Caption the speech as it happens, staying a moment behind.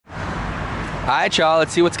All right, y'all,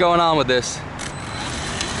 let's see what's going on with this.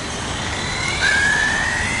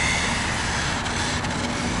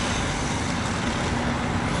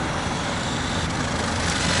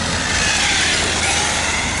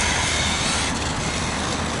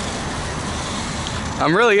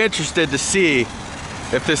 I'm really interested to see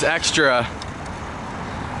if this extra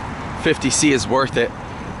 50C is worth it.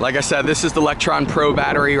 Like I said, this is the Electron Pro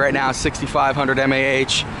battery right now, 6500 mAh,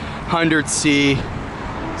 100C.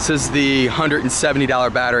 This is the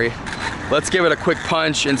 $170 battery. Let's give it a quick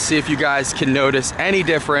punch and see if you guys can notice any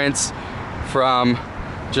difference from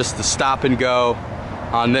just the stop and go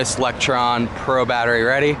on this Electron Pro battery.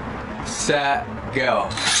 Ready, set, go.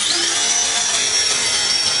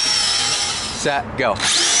 Set, go.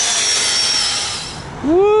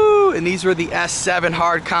 Woo! And these were the S7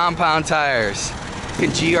 hard compound tires.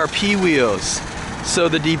 And GRP wheels. So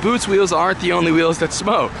the D-Boots wheels aren't the only wheels that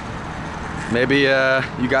smoke. Maybe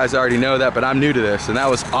you guys already know that, but I'm new to this, and that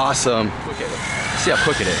was awesome. See how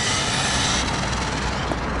quick it is.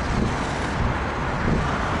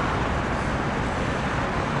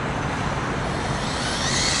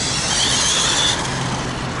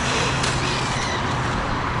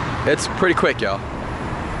 It's pretty quick, y'all.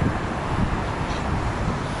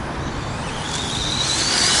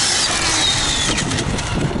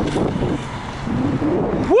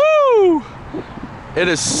 Woo! It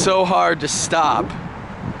is so hard to stop.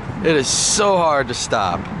 It is so hard to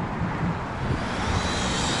stop.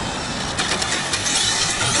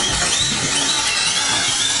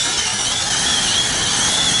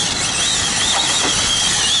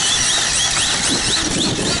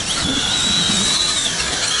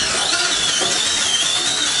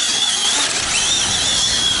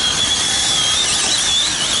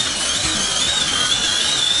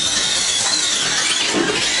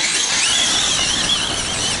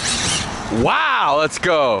 Wow, let's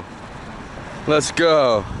go. Let's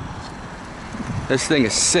go. This thing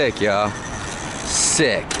is sick, y'all.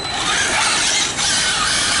 Sick.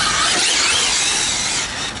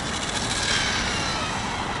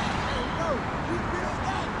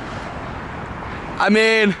 I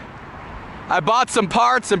mean, I bought some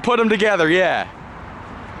parts and put them together, yeah.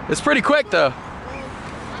 It's pretty quick though.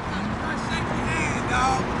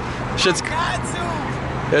 Shit's,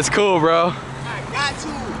 it's cool, bro.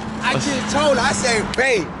 I just told her, I said,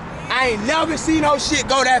 babe, I ain't never seen no shit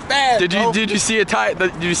go that fast. Did you see a tire?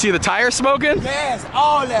 Did you see the tire smoking? Yes,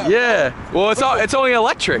 all that. Yeah. Well, it's only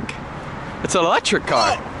electric. It's an electric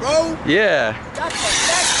car. What, bro? Yeah.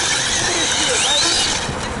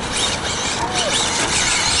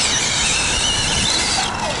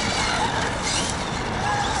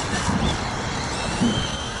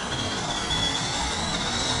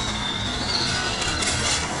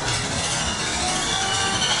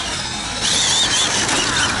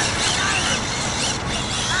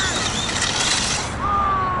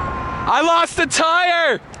 I lost the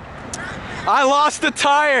tire! I lost the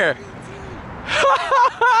tire!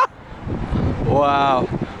 Wow.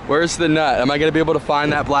 Where's the nut? Am I gonna be able to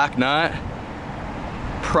find that black nut?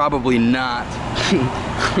 Probably not.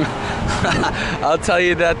 I'll tell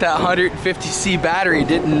you that 150C battery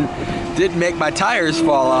didn't make my tires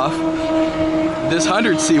fall off. This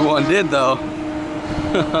 100C one did though.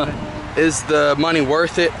 Is the money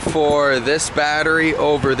worth it for this battery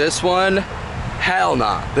over this one? Hell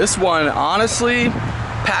nah. This one honestly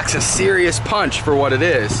packs a serious punch for what it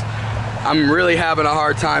is. I'm really having a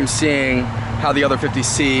hard time seeing how the other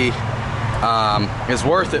 50C is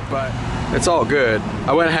worth it, but it's all good.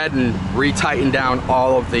 I went ahead and re-tightened down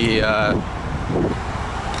all the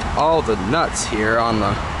nuts here on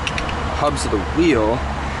the hubs of the wheel.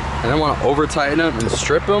 I don't want to over tighten them and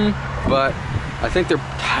strip them, but I think they're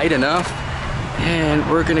tight enough and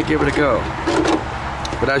we're gonna give it a go.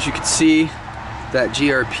 But as you can see, that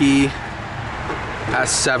GRP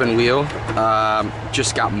S7 wheel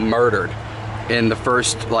just got murdered in the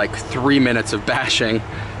first like 3 minutes of bashing.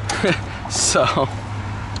 So,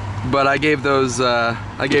 but I gave those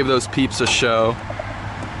peeps a show.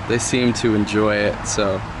 They seemed to enjoy it,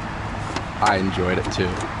 so I enjoyed it too.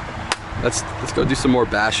 Let's go do some more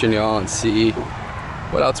bashing, y'all, and see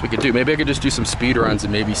what else we could do. Maybe I could just do some speed runs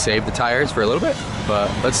and maybe save the tires for a little bit.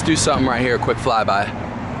 But let's do something right here, a quick flyby.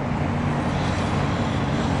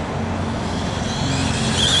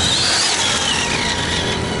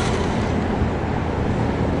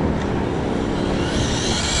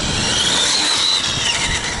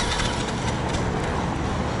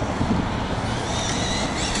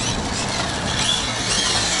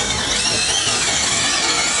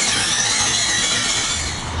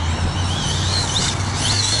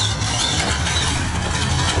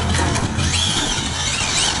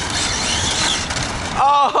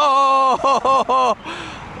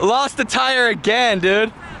 Lost the tire again,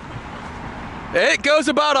 dude. It goes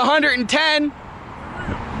about 110.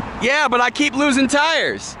 Yeah, but I keep losing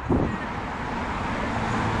tires.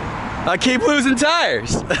 I keep losing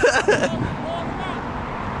tires.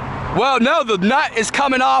 Well, no, the nut is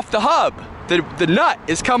coming off the hub. The nut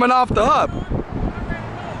is coming off the hub.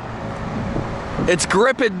 It's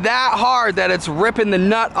gripping that hard that it's ripping the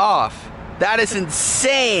nut off. That is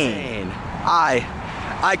insane.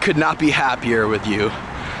 I could not be happier with you.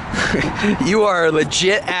 You are a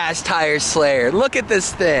legit ass tire slayer. Look at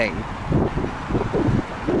this thing.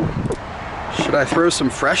 Should I throw some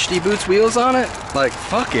fresh D-Boots wheels on it? Like,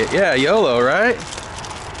 fuck it. Yeah, YOLO, right?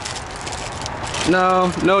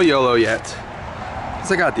 No YOLO yet.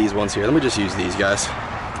 Because I got these ones here. Let me just use these guys.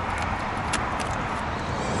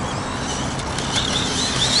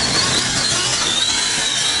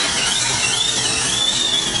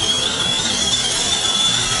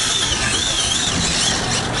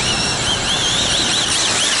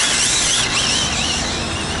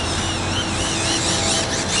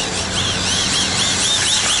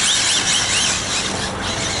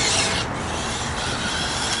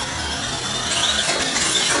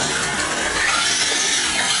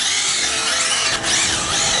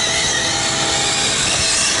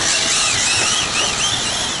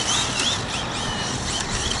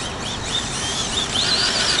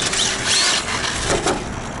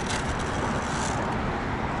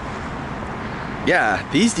 Yeah,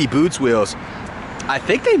 these D-Boots wheels, I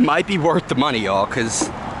think they might be worth the money, y'all, because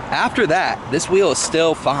after that, this wheel is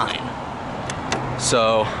still fine.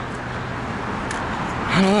 So,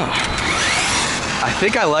 I don't know. I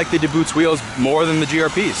think I like the D-Boots wheels more than the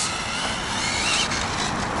GRPs.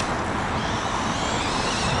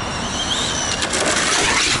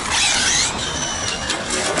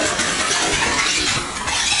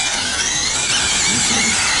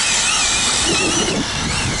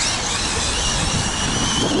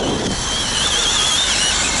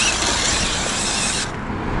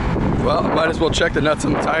 Well, might as well check the nuts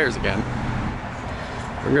on the tires again.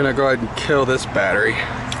 We're gonna go ahead and kill this battery,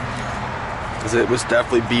 because it was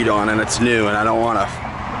definitely beat on and it's new, and I don't want to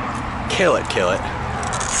kill it.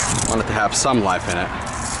 I want it to have some life in it.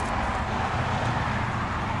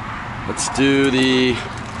 Let's do the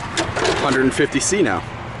 150C now.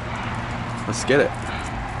 Let's get it.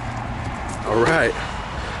 All right,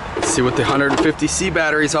 let's see what the 150C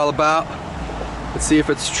battery is all about. Let's see if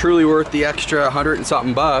it's truly worth the extra 100 and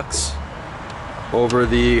something bucks over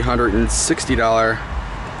the $160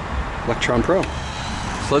 Electron Pro.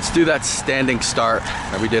 So let's do that standing start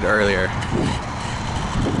that we did earlier.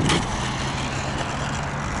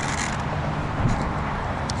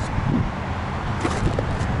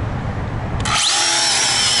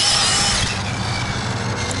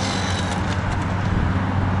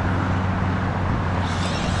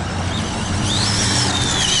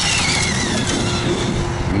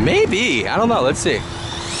 Maybe, I don't know, let's see.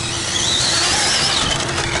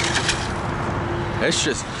 It's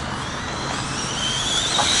just...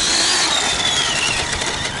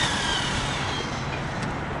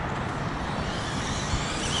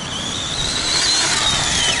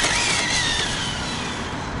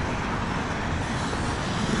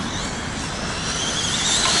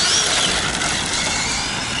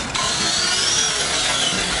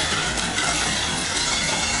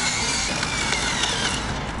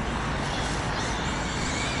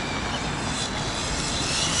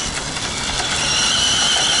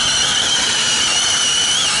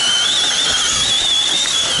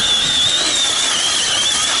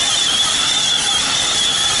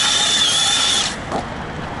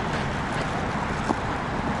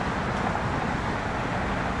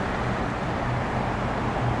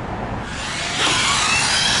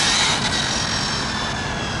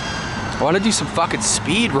 I want to do some fucking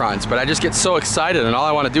speed runs, but I just get so excited and all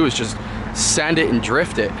I want to do is just send it and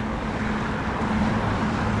drift it.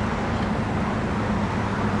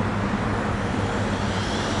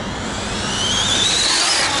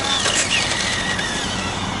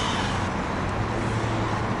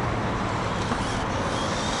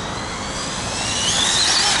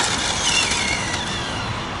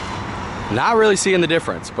 Not really seeing the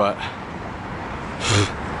difference, but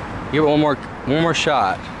give it one more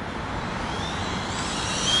shot.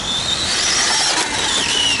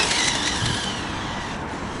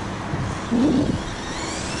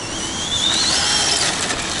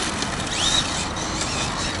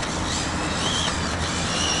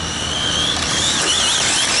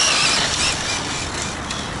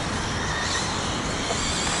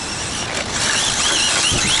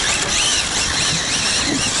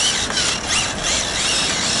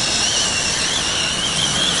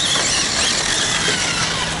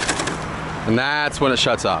 And that's when it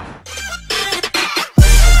shuts off.